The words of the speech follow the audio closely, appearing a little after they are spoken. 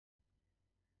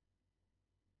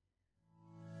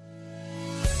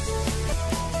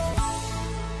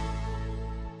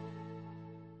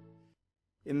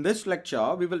In this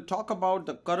lecture, we will talk about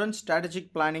the current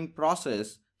strategic planning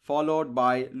process followed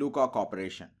by Luka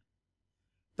Corporation.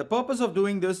 The purpose of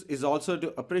doing this is also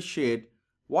to appreciate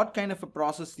what kind of a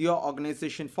process your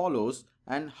organization follows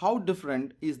and how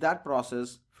different is that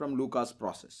process from Luka's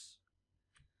process.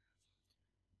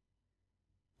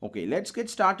 Okay, let's get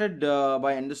started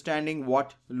by understanding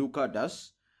what Luka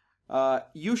does.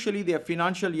 Usually their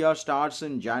financial year starts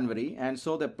in January, and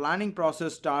so the planning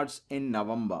process starts in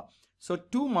November. So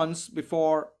 2 months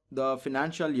before the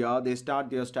financial year, they start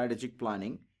their strategic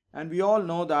planning. And we all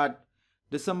know that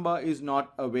December is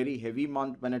not a very heavy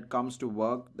month when it comes to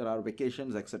work. There are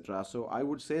vacations, etc. So I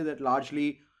would say that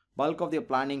largely bulk of their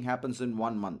planning happens in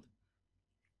 1 month.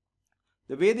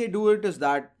 The way they do it is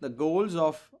that the goals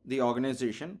of the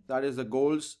organization, that is the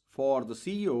goals for the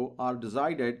CEO, are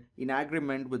decided in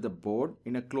agreement with the board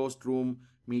in a closed room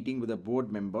meeting with the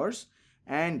board members,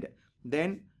 and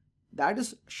then that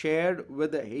is shared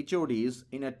with the HODs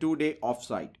in a 2-day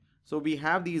offsite. So we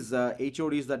have these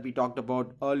HODs that we talked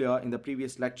about earlier in the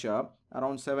previous lecture,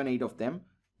 around 7-8 of them.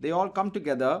 They all come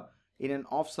together in an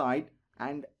offsite,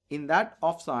 and in that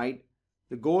offsite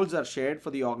the goals are shared for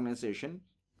the organization.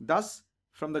 Thus,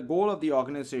 from the goal of the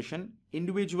organization,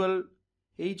 individual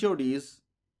HODs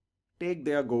take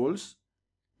their goals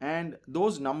and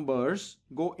those numbers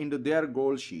go into their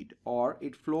goal sheet, or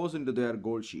it flows into their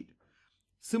goal sheet.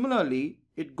 Similarly,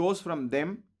 it goes from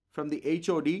them, from the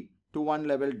HOD to one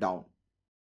level down.